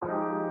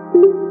Hey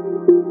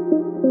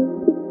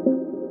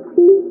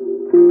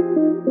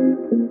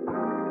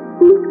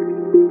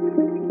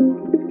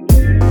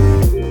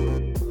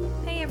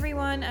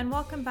everyone, and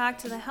welcome back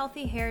to the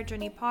Healthy Hair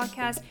Journey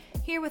podcast,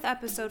 here with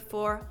episode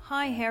 4,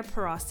 High Hair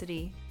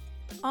Porosity.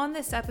 On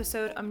this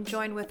episode, I'm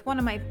joined with one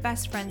of my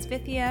best friends,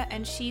 Vithiya,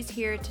 and she's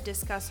here to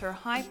discuss her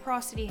high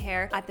porosity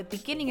hair at the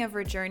beginning of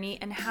her journey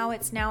and how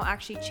it's now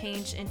actually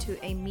changed into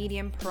a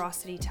medium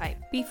porosity type.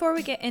 Before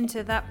we get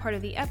into that part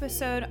of the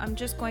episode, I'm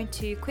just going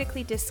to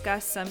quickly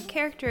discuss some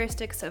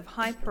characteristics of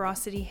high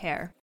porosity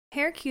hair.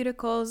 Hair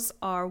cuticles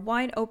are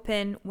wide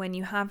open when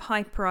you have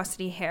high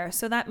porosity hair,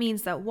 so that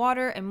means that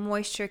water and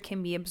moisture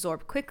can be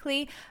absorbed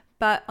quickly,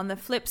 but on the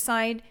flip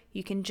side,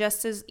 you can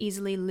just as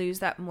easily lose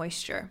that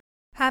moisture.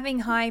 Having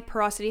high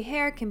porosity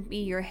hair can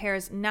be your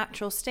hair's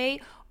natural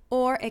state,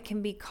 or it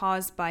can be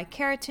caused by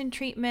keratin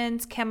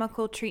treatments,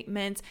 chemical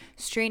treatments,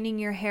 straightening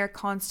your hair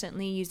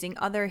constantly using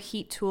other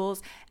heat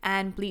tools,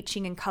 and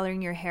bleaching and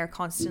coloring your hair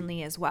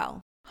constantly as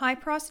well. High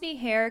porosity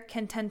hair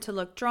can tend to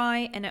look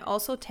dry, and it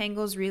also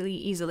tangles really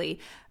easily.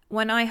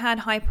 When I had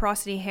high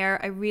porosity hair,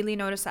 I really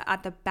noticed that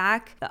at the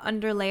back, the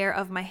underlayer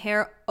of my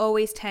hair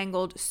always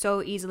tangled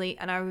so easily,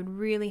 and I would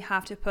really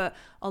have to put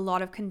a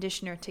lot of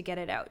conditioner to get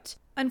it out.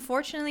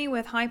 Unfortunately,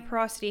 with high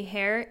porosity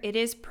hair, it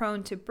is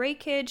prone to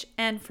breakage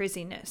and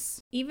frizziness.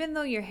 Even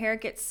though your hair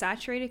gets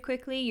saturated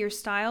quickly, your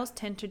styles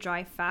tend to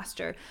dry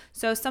faster.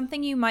 So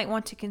something you might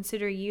want to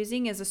consider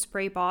using is a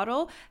spray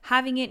bottle,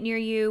 having it near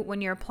you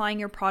when you're applying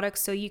your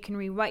products so you can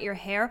re-wet your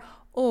hair,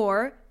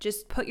 or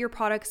just put your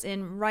products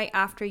in right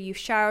after you've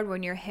showered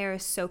when your hair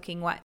is soaking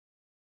wet.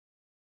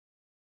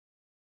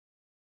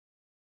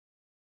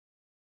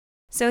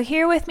 So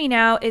here with me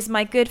now is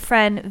my good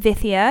friend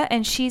Vithiya,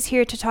 and she's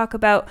here to talk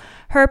about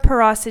her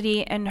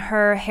porosity and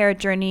her hair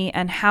journey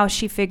and how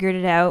she figured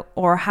it out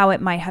or how it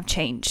might have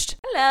changed.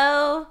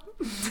 Hello.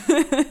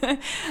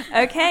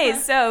 Okay,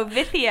 so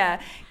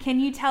Vithiya, can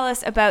you tell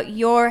us about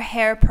your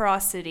hair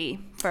porosity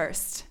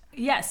first?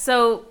 Yeah,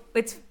 so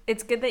it's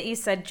good that you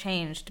said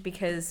changed,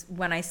 because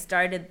when I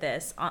started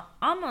this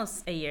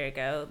almost a year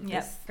ago,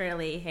 this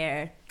curly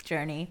hair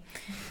journey,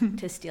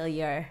 to steal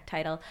your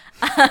title,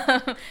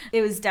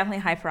 it was definitely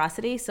high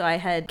porosity. So I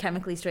had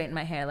chemically straightened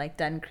my hair, like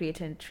done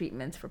keratin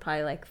treatments for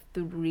probably like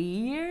 3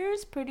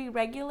 years pretty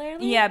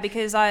regularly. Yeah,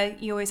 because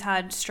you always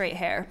had straight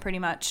hair pretty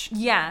much.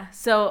 Yeah,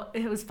 so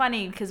it was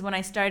funny because when I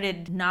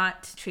started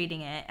not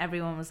treating it,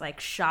 everyone was like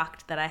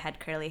shocked that I had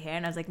curly hair,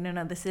 and I was like,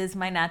 no, this is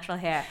my natural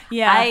hair.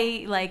 Yeah,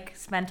 I like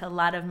spent a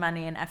lot of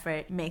money and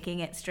effort making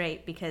it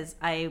straight because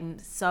I'm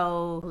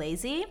so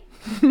lazy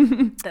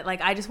that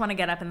like I just want to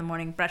get up in the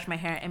morning, brush my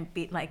hair, and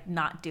be like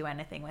not do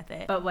anything with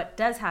it. But what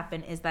does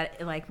happen is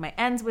that like my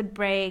ends would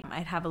break.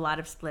 I'd have a lot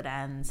of split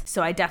ends.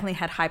 So I definitely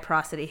had high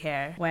porosity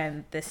hair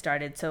when this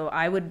started. So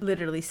I would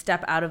literally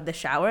step out of the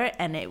shower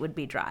and it would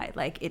be dry.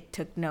 Like it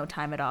took no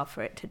time at all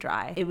for it to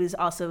dry. It was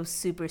also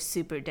super,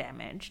 super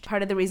damaged.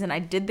 Part of the reason I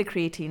did the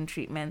creatine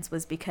treatments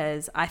was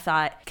because I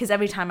thought, because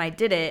every time I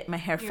did it, my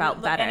hair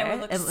felt better. And it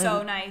would look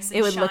so nice and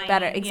it would shiny. Look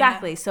better.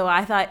 Exactly. Yeah. So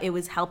I thought it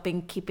was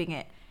helping keeping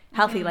it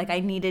healthy. Mm-hmm. Like I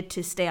needed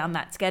to stay on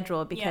that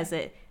schedule because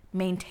it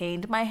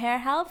maintained my hair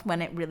health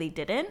when it really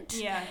didn't.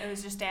 Yeah, it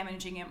was just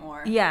damaging it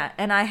more. Yeah,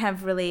 and I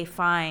have really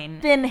fine,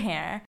 thin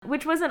hair,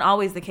 which wasn't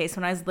always the case.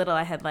 When I was little,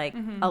 I had like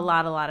a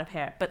lot of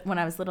hair. But when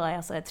I was little, I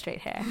also had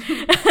straight hair.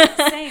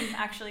 Same,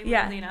 actually,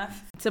 weirdly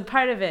enough. So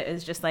part of it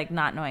is just like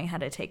not knowing how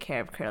to take care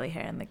of curly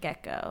hair in the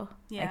get-go,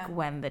 like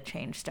when the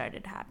change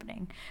started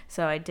happening.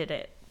 So I did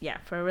it. Yeah,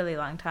 for a really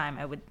long time,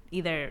 I would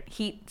either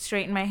heat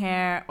straighten my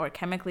hair or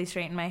chemically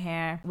straighten my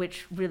hair,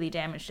 which really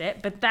damaged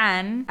it. But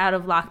then, out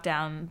of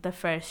lockdown, the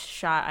first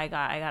shot I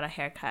got a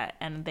haircut,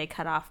 and they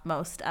cut off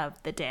most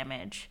of the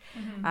damage.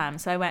 Mm-hmm.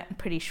 So I went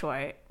pretty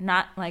short.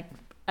 Not like...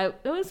 It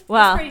was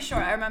pretty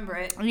short. I remember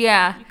it.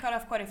 Yeah. You cut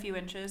off quite a few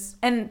inches.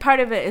 And part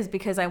of it is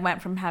because I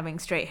went from having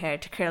straight hair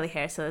to curly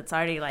hair, so it's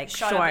already like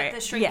short. The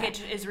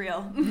shrinkage is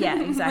real.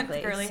 Yeah,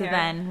 exactly. So hair.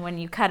 Then when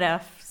you cut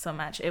off so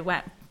much, it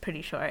went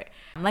pretty short.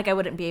 Like I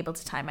wouldn't be able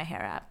to tie my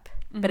hair up.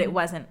 But it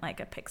wasn't like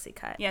a pixie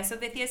cut. Yeah, so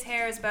Vithiya's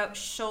hair is about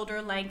shoulder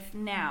length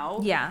now.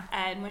 Yeah.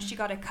 And when she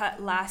got a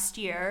cut last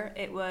year,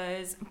 it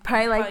was...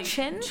 Probably like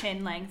chin?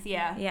 Chin length,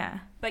 yeah. Yeah.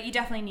 But you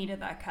definitely needed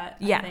that cut,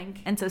 I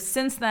think. And so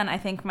since then, I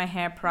think my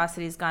hair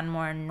porosity has gone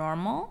more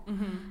normal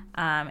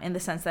in the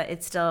sense that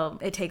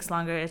it takes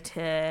longer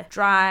to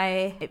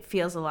dry. It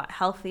feels a lot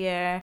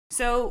healthier.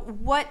 So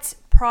what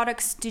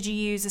products did you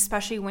use,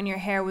 especially when your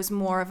hair was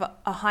more of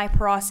a high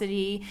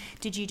porosity?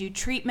 Did you do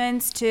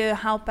treatments to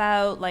help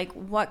out? Like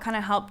what kind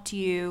of helped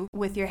you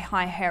with your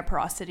high hair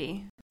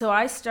porosity? So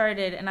I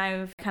started, and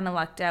I've kind of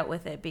lucked out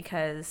with it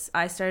because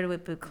I started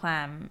with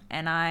Bouclem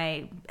and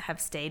I have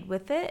stayed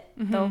with it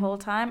the whole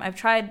time. I've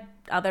tried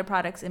other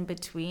products in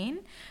between,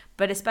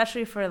 but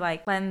especially for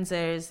like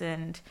cleansers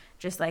and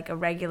just like a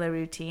regular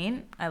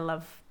routine, I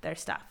love their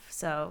stuff.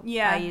 So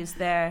I use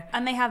their...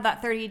 And they have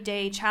that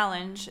 30-day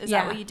challenge. Is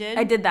that what you did?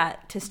 I did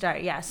that to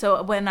start, yeah.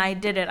 So when I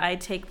did it, I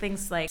take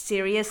things like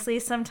seriously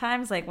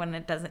sometimes, like when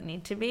it doesn't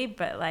need to be,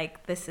 but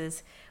like this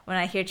is... when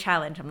I hear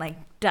challenge, I'm like,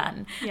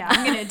 done. Yeah,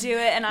 I'm going to do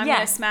it and I'm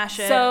going to smash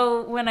it.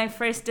 So when I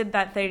first did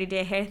that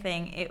 30-day hair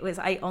thing,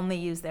 I only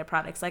used their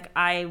products. Like,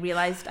 I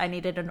realized I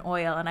needed an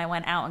oil and I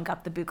went out and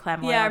got the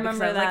Bouclem oil. Yeah, I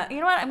remember that. Like, you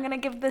know what? I'm going to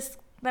give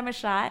them a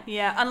shot.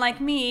 Yeah, unlike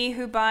me,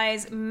 who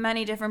buys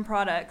many different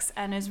products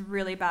and is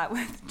really bad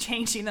with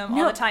changing them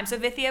all the time. So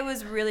Vithiya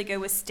was really good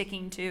with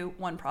sticking to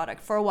one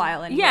product for a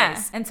while anyways. Yeah,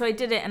 and so I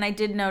did it, and I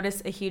did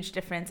notice a huge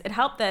difference. It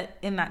helped that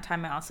in that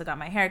time I also got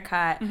my hair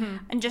cut. Mm-hmm.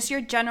 And just your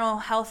general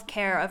health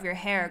care of your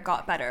hair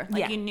got better.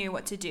 Like, you knew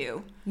what to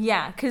do.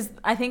 Yeah, because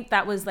I think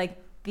that was like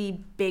the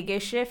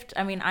biggest shift.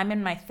 I mean, I'm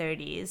in my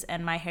 30s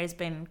and my hair's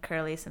been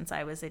curly since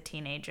I was a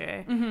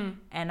teenager,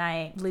 and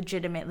I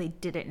legitimately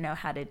didn't know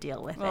how to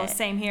deal with it. Well,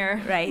 same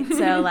here. Right?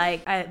 So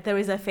like there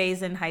was a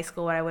phase in high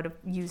school where I would have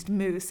used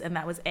mousse and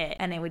that was it,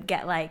 and it would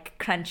get like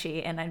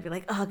crunchy and I'd be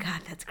like, oh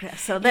god, that's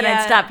gross. So then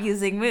I'd stop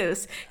using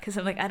mousse because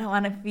I'm like, I don't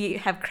want to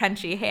have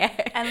crunchy hair.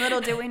 And little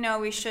did we know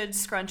we should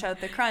scrunch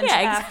out the crunch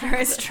after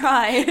it's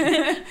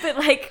dry. But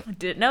like,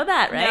 didn't know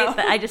that, right? No.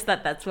 But I just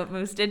thought that's what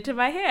mousse did to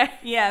my hair.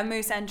 Yeah,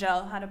 mousse and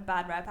gel had a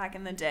bad rap back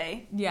in the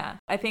day. Yeah,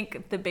 I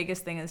think the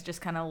biggest thing is just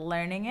kind of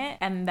learning it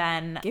and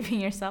then giving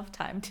yourself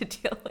time to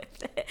deal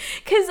with it.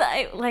 Because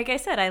like I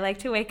said, I like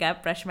to wake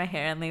up, brush my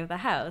hair, and leave the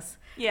house.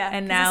 Yeah,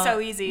 and now it's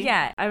so easy.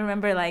 Yeah, I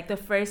remember like the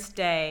first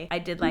day I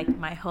did like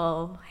my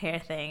whole hair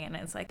thing, and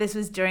it's like, this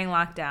was during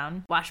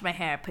lockdown. Washed my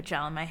hair, put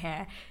gel in my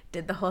hair,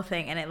 did the whole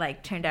thing, and it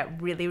like turned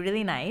out really,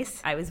 really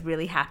nice. I was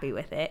really happy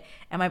with it,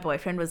 and my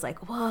boyfriend was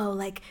like, whoa,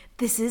 like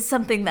this is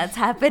something that's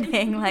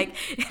happening. Like,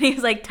 and he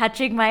was like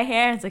touching my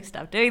hair. I was like,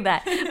 stop doing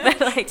that. But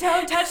like,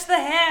 don't touch the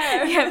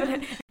hair.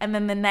 Yeah, and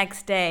then the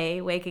next day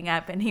waking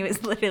up and he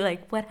was literally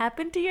like, what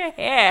happened to your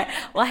hair?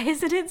 Why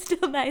isn't it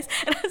still nice?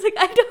 And I was like,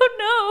 I don't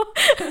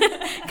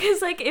know.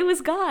 Because like it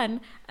was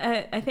gone.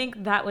 I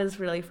think that was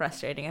really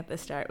frustrating at the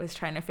start, was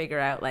trying to figure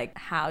out like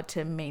how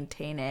to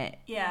maintain it.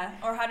 Yeah,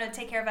 or how to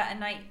take care of it at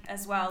night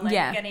as well. Like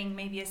getting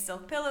maybe a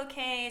silk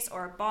pillowcase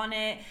or a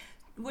bonnet.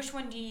 Which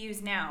one do you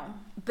use now?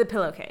 The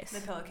pillowcase.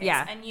 The pillowcase.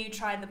 Yeah. And you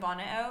tried the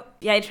bonnet out?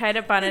 Yeah, I tried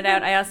a bonnet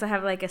out. I also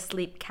have like a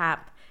sleep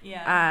cap.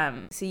 Yeah.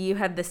 So you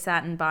had the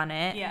satin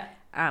bonnet. Yeah.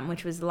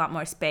 Which was a lot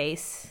more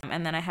space.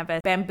 And then I have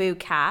a bamboo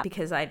cap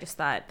because I just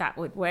thought that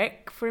would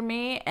work for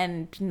me,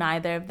 and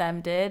neither of them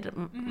did.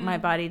 My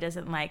body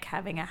doesn't like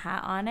having a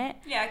hat on it.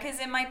 Yeah, because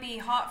it might be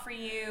hot for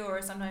you,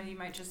 or sometimes you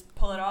might just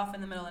pull it off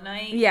in the middle of the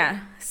night. Yeah,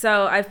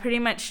 so I've pretty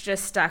much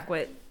just stuck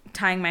with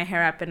tying my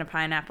hair up in a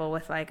pineapple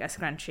with like a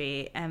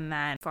scrunchie and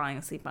then falling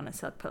asleep on a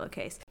silk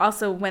pillowcase.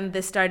 Also, when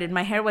this started,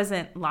 my hair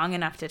wasn't long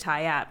enough to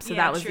tie up, so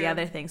that was the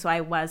other thing. So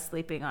I was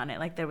sleeping on it.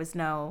 Like, there was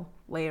no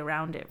way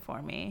around it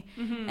for me.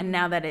 And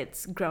now that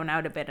it's grown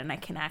out a bit and I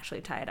can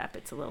actually tie it up,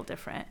 it's a little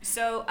different.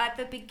 So at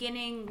the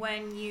beginning,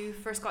 when you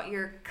first got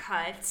your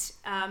cut,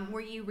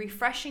 were you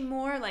refreshing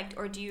more, like,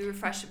 or do you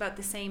refresh about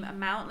the same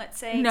amount, let's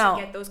say, to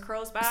get those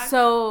curls back?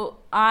 So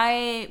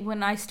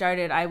when I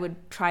started, I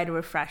would try to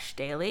refresh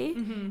daily,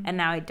 and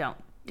now I don't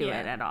do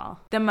it at all.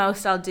 The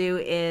most I'll do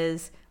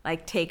is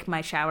like take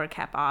my shower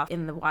cap off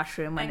in the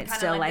washroom when it's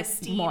still like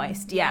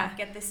moist. Yeah,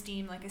 get the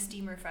steam, like a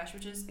steam refresh,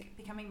 which is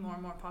becoming more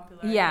and more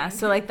popular. Yeah,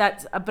 so like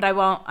that's, but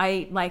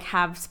I like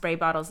have spray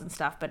bottles and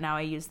stuff, but now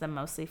I use them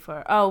mostly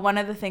for, one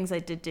of the things I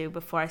did do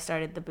before I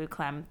started the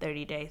Bouclem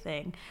 30-day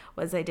thing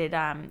was I did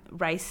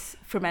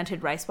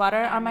fermented rice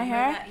water on my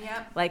hair,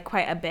 like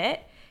quite a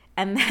bit.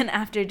 And then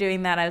after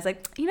doing that, I was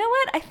like, you know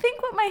what? I think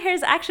what my hair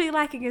is actually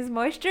lacking is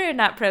moisture and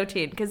not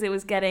protein, because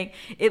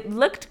it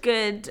looked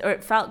good, or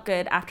it felt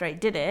good after I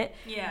did it,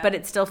 but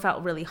it still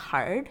felt really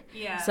hard.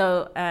 Yeah.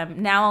 So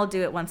now I'll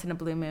do it once in a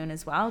blue moon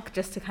as well,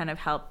 just to kind of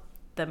help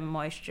the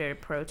moisture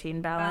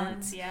protein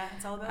balance. Yeah,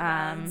 it's all about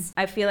balance.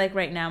 I feel like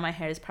right now my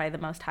hair is probably the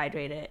most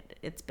hydrated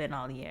it's been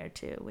all year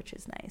too, which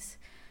is nice.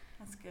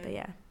 That's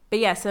good. But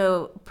yeah,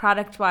 so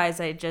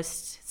product-wise,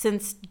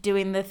 since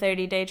doing the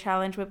 30-day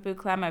challenge with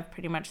Bouclem, I've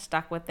pretty much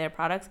stuck with their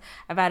products.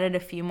 I've added a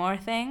few more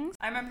things.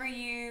 I remember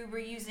you were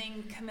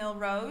using Camille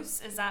Rose.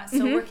 Is that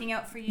still working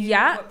out for you?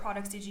 Yeah. What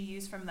products did you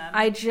use from them?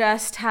 I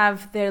just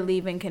have their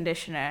leave-in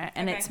conditioner,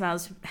 and it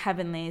smells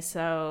heavenly,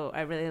 so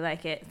I really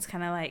like it. It's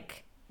kind of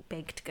like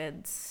baked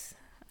goods.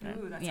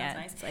 Ooh, that sounds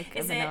nice. It's like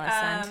a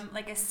vanilla scent.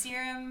 Like a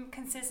serum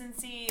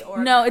consistency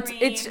or No, cream?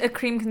 it's a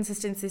cream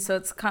consistency, so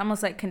it's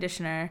almost like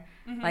conditioner,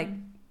 like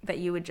that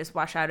you would just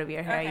wash out of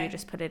your hair. You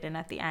just put it in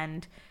at the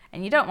end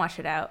and you don't wash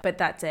it out, but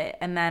that's it.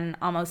 And then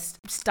almost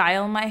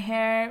style my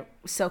hair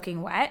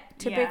soaking wet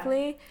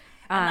typically.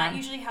 And that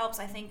usually helps,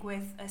 I think,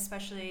 with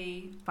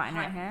especially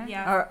finer hair.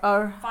 Yeah,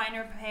 or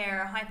finer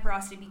hair, high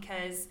porosity,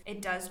 because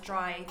it does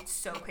dry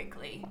so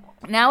quickly.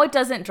 Now it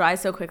doesn't dry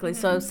so quickly,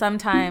 so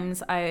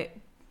sometimes I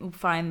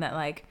find that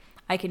like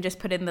I can just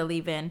put in the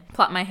leave-in,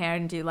 plot my hair,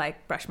 and do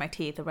like brush my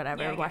teeth or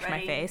whatever, wash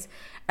my face,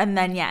 and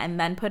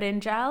then put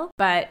in gel.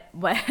 But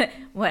what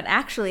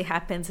actually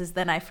happens is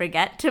then I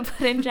forget to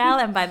put in gel,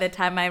 and by the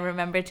time I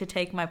remember to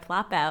take my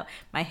plop out,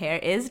 my hair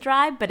is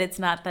dry. But it's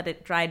not that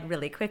it dried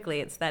really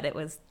quickly; it's that it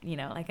was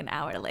like an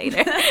hour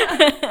later.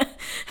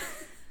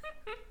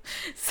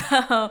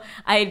 So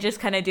I just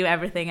kind of do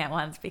everything at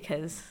once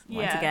because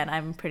once again,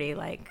 I'm pretty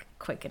like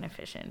quick and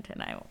efficient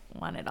and I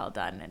want it all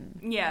done and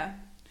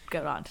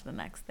go on to the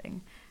next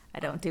thing. I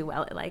don't do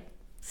well at like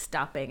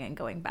stopping and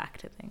going back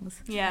to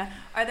things. Yeah.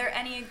 Are there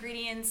any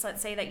ingredients,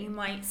 let's say, that you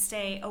might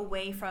stay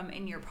away from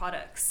in your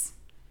products?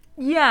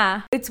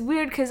 Yeah. It's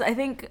weird because I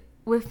think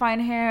with fine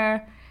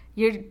hair,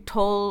 you're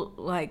told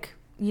like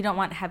you don't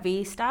want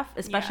heavy stuff,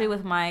 especially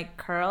with my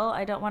curl.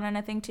 I don't want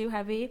anything too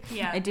heavy.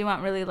 Yeah. I do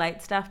want really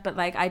light stuff, but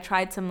like I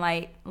tried some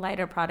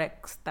lighter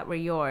products that were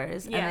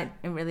yours and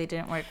it really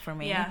didn't work for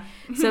me. Yeah.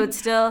 So it's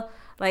still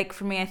like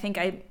for me, I think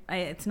I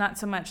it's not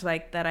so much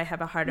like that I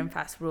have a hard and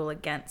fast rule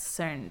against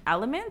certain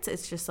elements.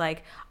 It's just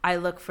like I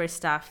look for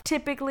stuff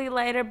typically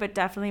lighter, but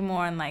definitely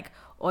more on like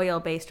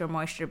oil-based or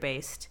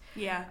moisture-based.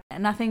 Yeah.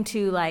 And nothing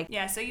too like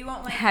so you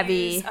won't like heavy.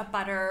 Use a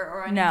butter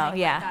or anything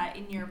like that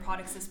in your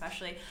products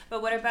especially.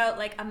 But what about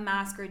like a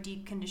mask or a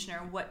deep conditioner?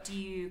 What do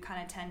you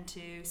kind of tend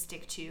to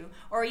stick to?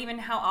 Or even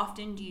how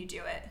often do you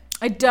do it?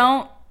 I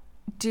don't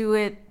do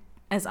it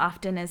as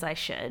often as I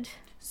should.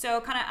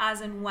 So kind of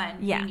as and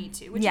when you need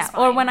to, which is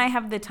fine. Or when I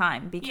have the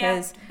time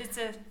because it's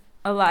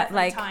a lot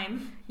like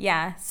time.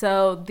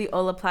 So the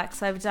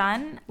Olaplex I've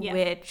done,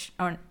 which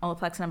or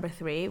Olaplex number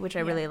 3, which I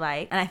really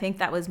like, and I think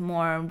that was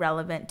more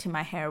relevant to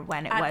my hair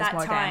when it was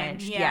more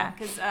damaged.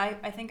 Because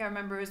I think I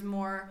remember it was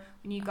more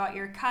when you got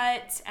your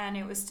cut and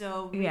it was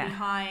still really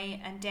high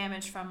and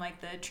damaged from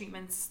like the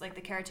treatments, like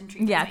the keratin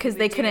treatments. Yeah, because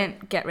they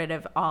couldn't get rid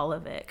of all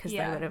of it because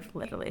they would have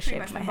literally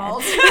shaved my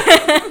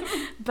head.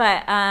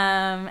 But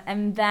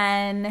and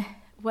then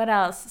what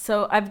else?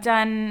 So I've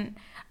done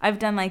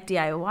like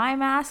DIY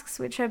masks,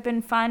 which have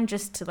been fun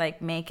just to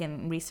like make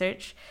and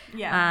research.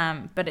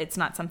 Yeah. But it's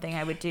not something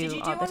I would do all the time.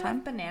 Did you do one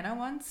with banana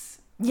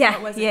once? Yeah.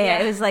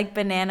 It was like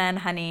banana and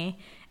honey,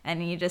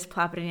 and you just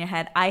plop it in your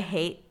head. I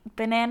hate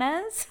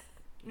bananas.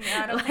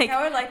 Yeah, I don't think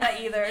I would like that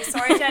either.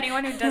 Sorry to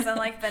anyone who doesn't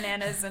like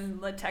bananas and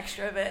the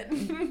texture of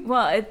it.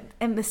 Well,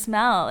 and the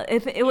smell.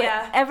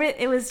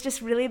 It was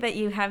just really that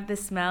you have the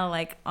smell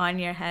like on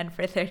your head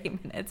for 30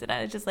 minutes, and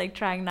I was just like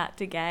trying not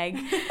to gag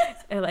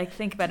or like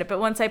think about it. But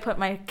once I put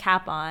my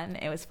cap on,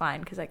 it was fine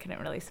because I couldn't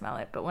really smell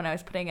it. But when I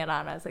was putting it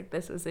on, I was like,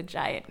 this was a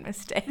giant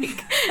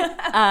mistake.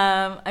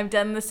 I've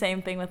done the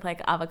same thing with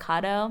like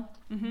avocado,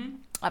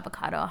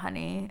 avocado,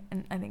 honey,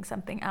 and I think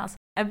something else.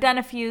 I've done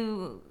a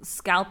few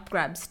scalp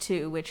scrubs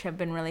too, which have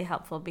been really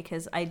helpful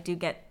because I do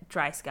get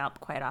dry scalp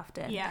quite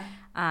often. Yeah.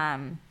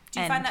 Do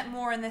you find that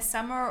more in the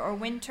summer or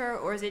winter,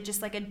 or is it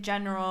just like a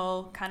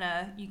general kind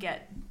of you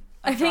get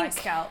a dry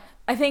scalp?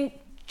 I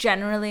think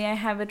generally I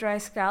have a dry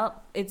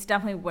scalp. It's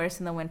definitely worse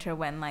in the winter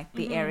when like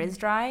the air is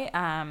dry.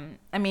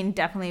 I mean,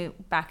 definitely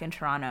back in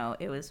Toronto,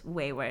 it was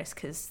way worse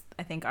because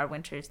I think our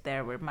winters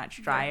there were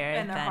much drier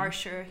and they're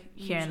harsher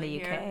here in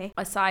the UK.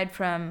 Aside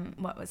from,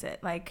 what was it?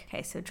 Like,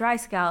 okay, so dry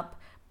scalp,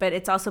 but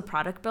it's also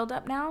product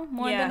buildup now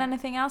more than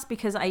anything else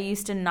because I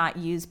used to not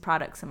use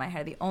products in my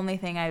hair. The only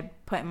thing I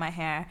put in my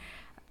hair,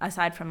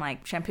 aside from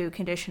like shampoo,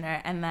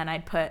 conditioner, and then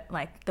I'd put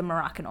like the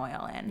Moroccan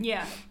oil in.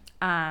 Yeah.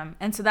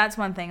 And so that's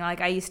one thing.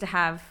 Like I used to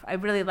have, I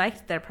really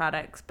liked their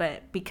products,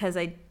 but because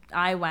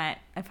I went,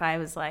 if I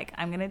was like,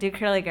 I'm going to do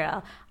curly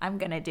girl, I'm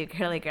going to do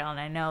curly girl. And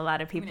I know a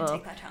lot of people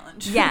take that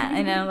challenge. Yeah,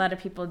 I know a lot of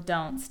people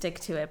don't stick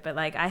to it, but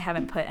like I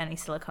haven't put any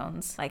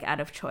silicones like out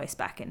of choice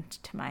back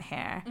into my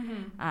hair.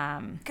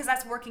 Because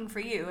that's working for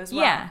you as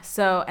well. Yeah.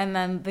 So, and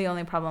then the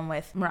only problem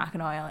with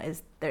Moroccan oil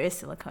is there is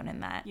silicone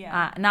in that.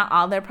 Yeah. Not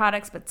all their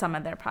products, but some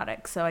of their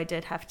products. So I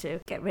did have to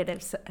get rid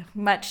of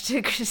much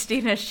to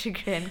Christina's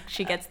chagrin.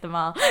 She gets them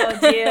all. Oh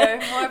dear,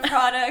 more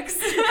products.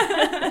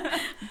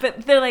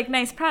 But they're like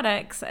nice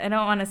products. I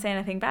don't want to say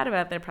anything bad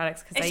about their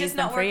products because I use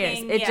them for years.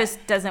 It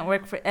just doesn't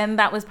work for, and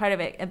that was part of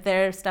it.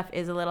 Their stuff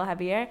is a little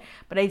heavier,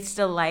 but I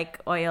still like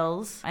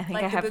oils. I think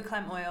like I have the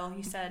Bouclem oil.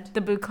 You said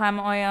the Bouclem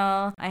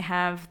oil. I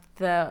have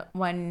the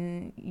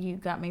one you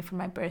got me for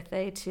my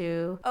birthday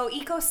too. Oh,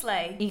 Eco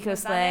Slay.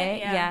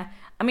 Yeah.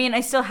 I mean,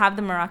 I still have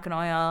the Moroccan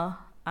oil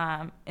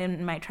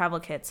in my travel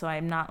kit, so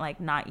I'm not like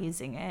not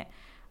using it.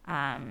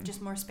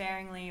 Just more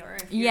sparingly, or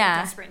if you're in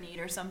desperate need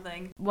or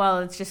something. Well,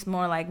 it's just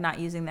more like not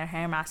using their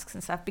hair masks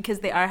and stuff because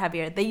they are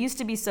heavier. They used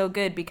to be so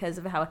good because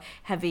of how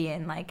heavy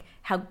and like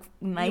how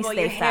nice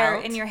they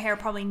felt. Your hair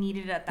probably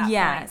needed it at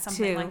that point,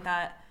 something like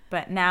that.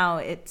 But now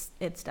it's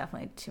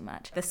definitely too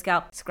much. The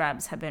scalp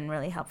scrubs have been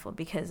really helpful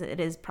because it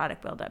is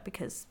product buildup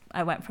because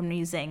I went from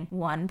using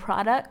one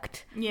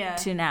product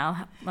to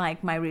now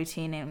like my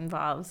routine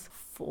involves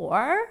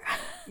 4.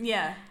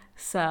 Yeah.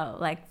 So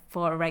like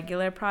 4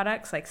 regular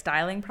products, like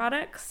styling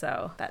products.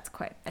 So that's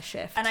quite a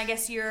shift. And I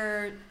guess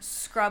your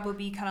scrub would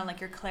be kind of like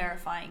your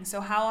clarifying.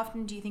 So how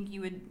often do you think you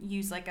would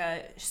use like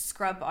a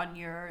scrub on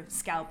your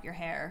scalp, your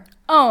hair?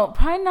 Oh,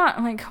 probably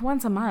not like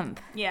once a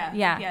month.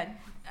 Yeah.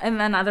 And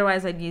then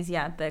otherwise I'd use,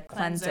 the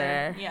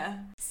cleanser. Yeah.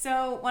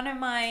 So one of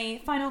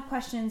my final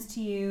questions to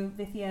you,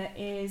 Vithiya,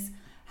 is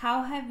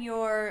how has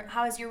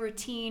your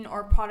routine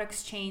or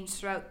products changed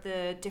throughout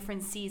the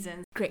different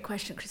seasons? Great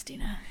question,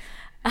 Christina.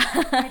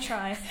 I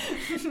try.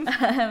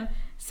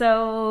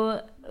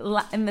 So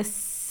in the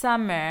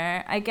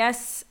summer, I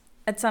guess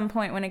at some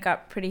point when it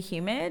got pretty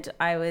humid,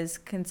 I was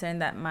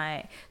concerned that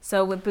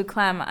so with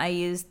Bouclem, I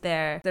used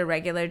the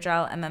regular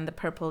gel and then the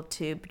purple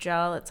tube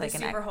gel. It's like the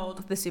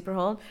super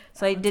hold.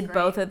 So I did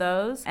both of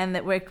those, and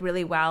that worked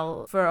really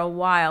well for a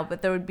while.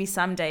 But there would be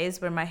some days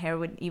where my hair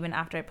would, even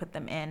after I put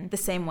them in the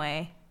same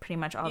way, pretty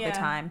much all the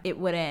time, it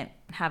wouldn't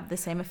have the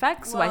same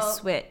effect, so I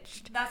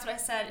switched. That's what I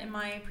said in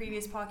my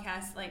previous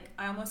podcast. Like,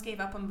 I almost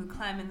gave up on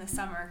Bouclem in the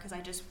summer because I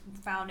just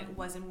found it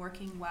wasn't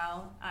working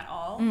well at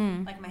all.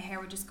 Like, my hair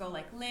would just go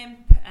like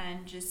limp,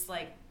 and just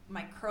like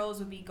my curls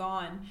would be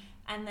gone.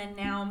 And then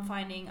now I'm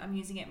finding I'm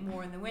using it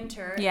more in the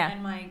winter,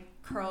 and my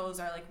curls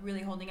are like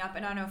really holding up.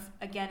 And I don't know if,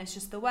 again, it's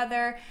just the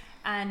weather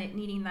and it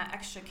needing that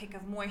extra kick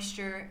of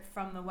moisture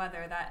from the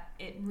weather that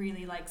it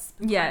really likes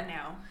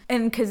now.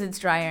 And because it's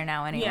drier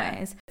now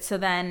anyways. So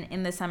then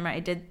in the summer I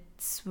did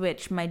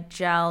switch my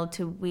gel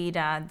to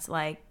Wedad's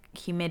like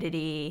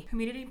humidity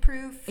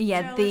proof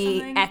gel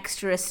the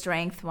extra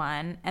strength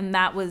one, and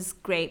that was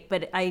great.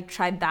 But I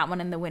tried that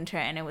one in the winter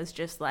and it was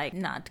just like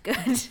not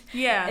good.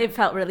 It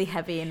felt really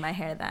heavy in my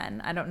hair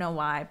then. I don't know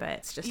why, but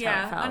it's just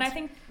how it felt. And I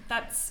think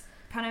that's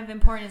kind of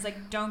important, is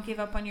like, don't give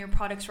up on your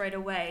products right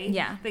away,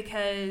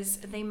 because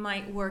they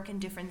might work in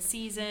different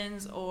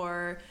seasons,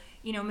 or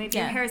you know, maybe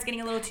your hair is getting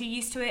a little too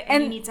used to it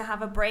and you need to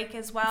have a break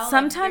as well.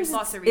 Sometimes like,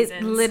 lots of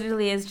reasons. It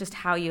literally is just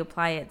how you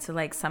apply it. So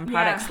like some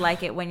products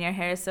like it when your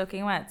hair is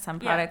soaking wet. Some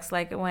products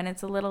like it when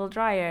it's a little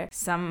drier.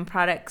 Some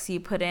products you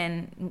put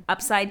in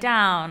upside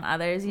down.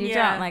 Others you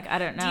don't. Like, I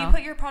don't know. Do you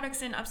put your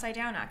products in upside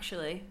down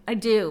actually? I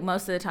do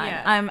most of the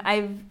time.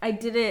 I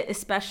did it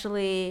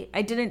especially,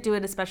 I didn't do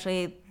it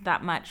especially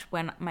that much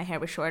when my hair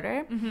was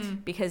shorter,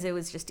 because it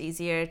was just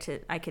easier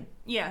I could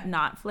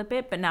not flip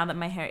it. But now that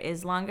my hair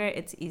is longer,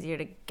 it's easier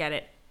to get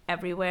it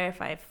everywhere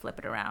if I flip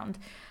it around.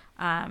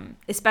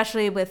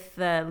 Especially with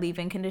the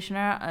leave-in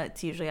conditioner,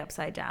 it's usually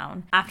upside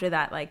down. After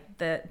that, like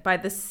by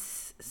the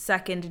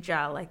second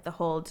gel, like the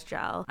hold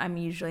gel, I'm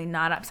usually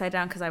not upside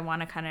down because I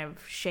want to kind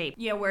of shape.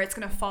 Where it's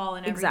going to fall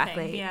and everything.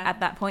 Exactly. At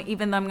that point,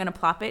 even though I'm going to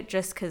plop it,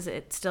 just because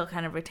it still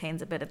kind of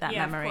retains a bit of that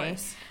memory. Of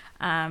course.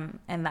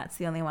 And that's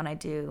the only one I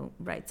do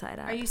right side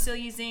up. Are you still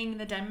using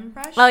the Denman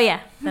brush? Oh yeah,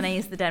 then I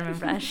use the Denman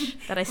brush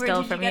that I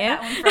stole from you. Where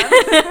did you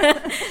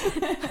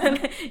get that one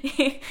from?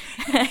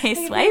 I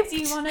swiped. Do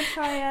you want to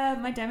try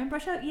my Denman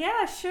brush out?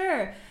 Yeah,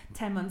 sure.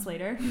 10 months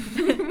later.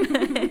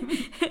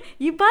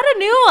 You bought a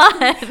new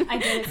one. I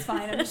did, it's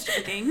fine, I'm just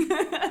joking.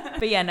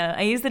 But yeah, no,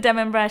 I use the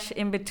Denman brush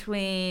in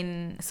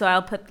between, so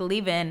I'll put the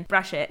leave-in,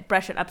 brush it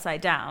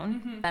upside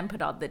down, then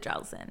put all the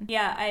gels in.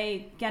 Yeah,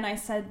 I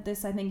said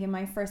this I think in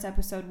my first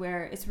episode,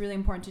 where it's really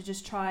important to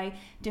just try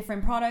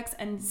different products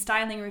and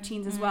styling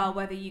routines as well,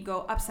 whether you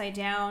go upside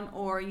down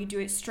or you do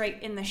it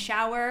straight in the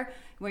shower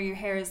where your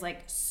hair is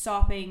like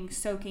soaking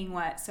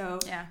wet. So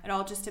it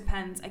all just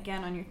depends,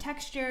 again, on your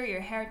texture, your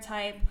hair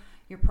type,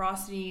 your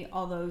porosity,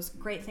 all those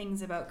great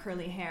things about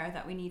curly hair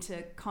that we need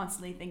to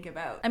constantly think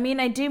about. I mean,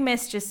 I do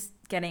miss just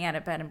getting out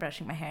of bed and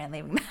brushing my hair and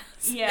leaving the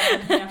house.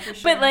 Yeah, for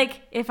sure. But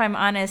like, if I'm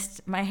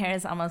honest, my hair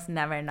is almost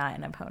never not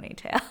in a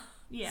ponytail.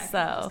 Yeah,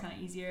 so it's kind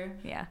of easier.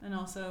 Yeah. And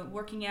also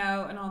working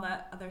out and all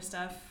that other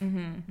stuff.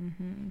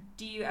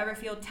 Do you ever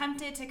feel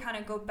tempted to kind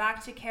of go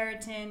back to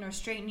keratin or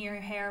straighten your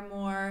hair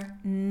more?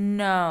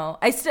 No.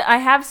 I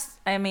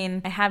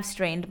have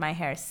straightened my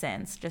hair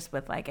since, just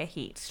with like a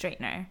heat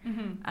straightener.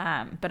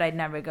 But I'd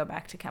never go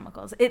back to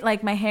chemicals. It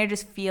like, my hair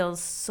just feels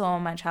so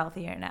much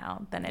healthier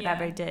now than it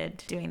ever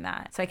did doing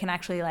that. So I can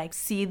actually like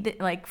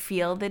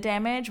feel the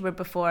damage, where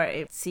before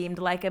it seemed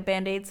like a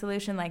Band-Aid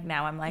solution. Like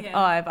now I'm like,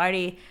 oh, I've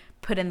already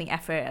put in the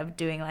effort of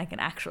doing like an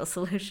actual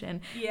solution.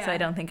 So I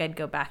don't think I'd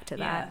go back to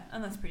that.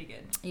 And that's pretty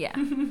good. Yeah.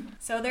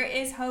 So there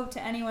is hope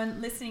to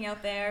anyone listening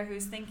out there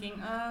who's thinking,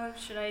 oh,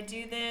 should I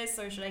do this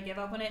or should I give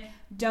up on it?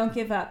 Don't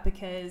give up,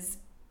 because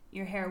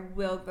your hair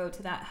will go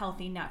to that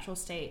healthy, natural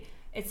state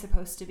it's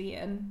supposed to be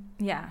in.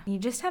 Yeah. You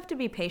just have to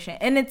be patient.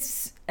 And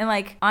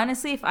like,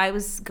 honestly, if I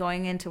was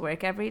going into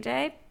work every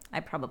day,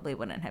 I probably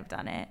wouldn't have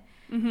done it.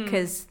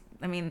 Because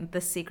I mean, the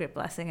secret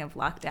blessing of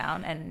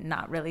lockdown and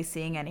not really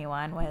seeing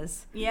anyone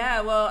was... Yeah,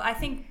 well, I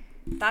think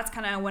that's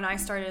kind of when I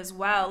started as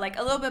well. Like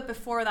a little bit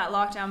before that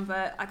lockdown,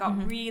 but I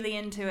got really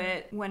into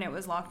it when it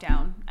was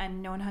lockdown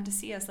and no one had to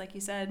see us, like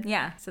you said.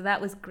 Yeah, so that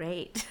was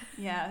great.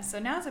 Yeah, so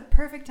now's a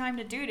perfect time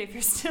to do it if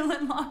you're still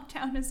in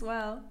lockdown as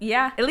well.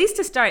 Yeah, at least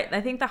to start. I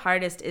think the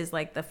hardest is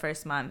like the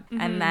first month,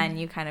 and then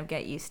you kind of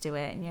get used to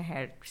it and your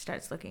hair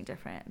starts looking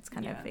different. It's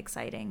kind of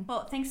exciting.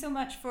 Well, thanks so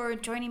much for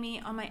joining me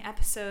on my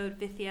episode,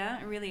 Vithiya.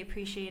 I really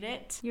appreciate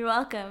it. You're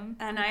welcome.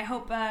 And I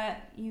hope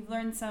you've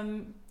learned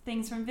some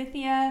things from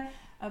Vithiya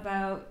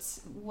about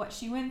what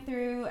she went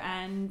through,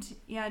 and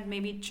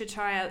maybe to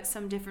try out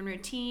some different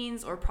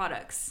routines or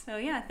products. So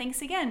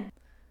thanks again.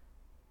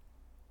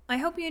 I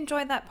hope you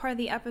enjoyed that part of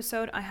the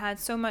episode. I had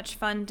so much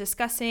fun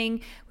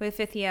discussing with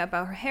Vithiya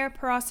about her hair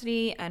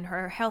porosity and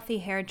her healthy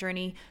hair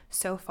journey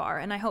so far,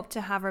 and I hope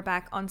to have her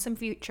back on some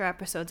future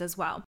episodes as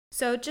well.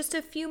 So just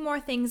a few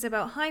more things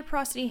about high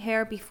porosity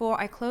hair before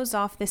I close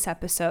off this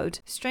episode.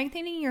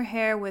 Strengthening your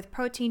hair with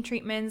protein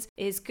treatments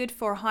is good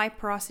for high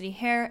porosity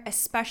hair,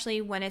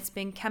 especially when it's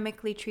been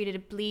chemically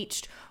treated,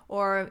 bleached,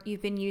 or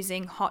you've been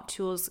using hot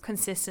tools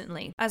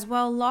consistently. As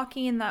well,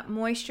 locking in that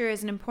moisture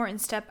is an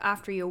important step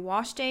after your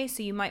wash day,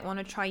 so you might want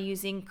to try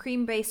using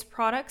cream-based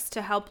products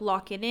to help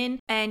lock it in,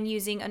 and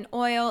using an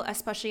oil,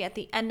 especially at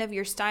the end of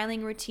your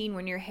styling routine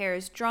when your hair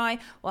is dry,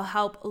 will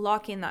help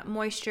lock in that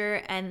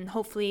moisture and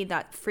hopefully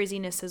that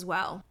frizziness as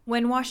well.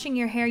 When washing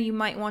your hair, you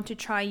might want to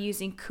try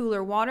using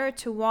cooler water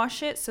to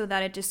wash it so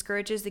that it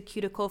discourages the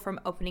cuticle from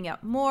opening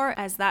up more,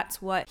 as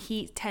that's what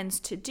heat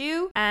tends to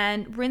do,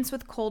 and rinse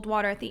with cold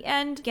water at the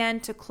end, again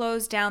to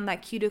close down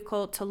that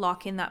cuticle to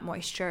lock in that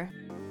moisture.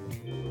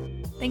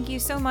 Thank you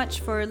so much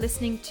for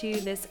listening to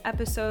this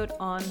episode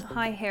on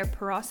high hair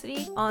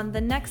porosity. On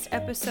the next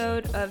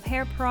episode of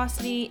hair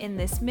porosity in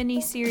this mini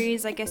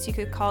series, I guess you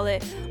could call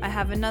it, I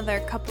have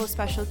another couple of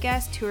special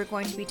guests who are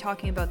going to be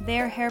talking about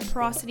their hair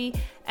porosity,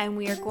 and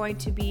we are going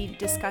to be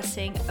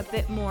discussing a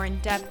bit more in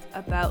depth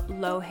about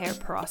low hair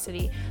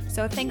porosity.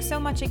 So thanks so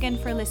much again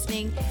for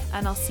listening,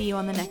 and I'll see you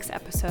on the next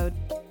episode.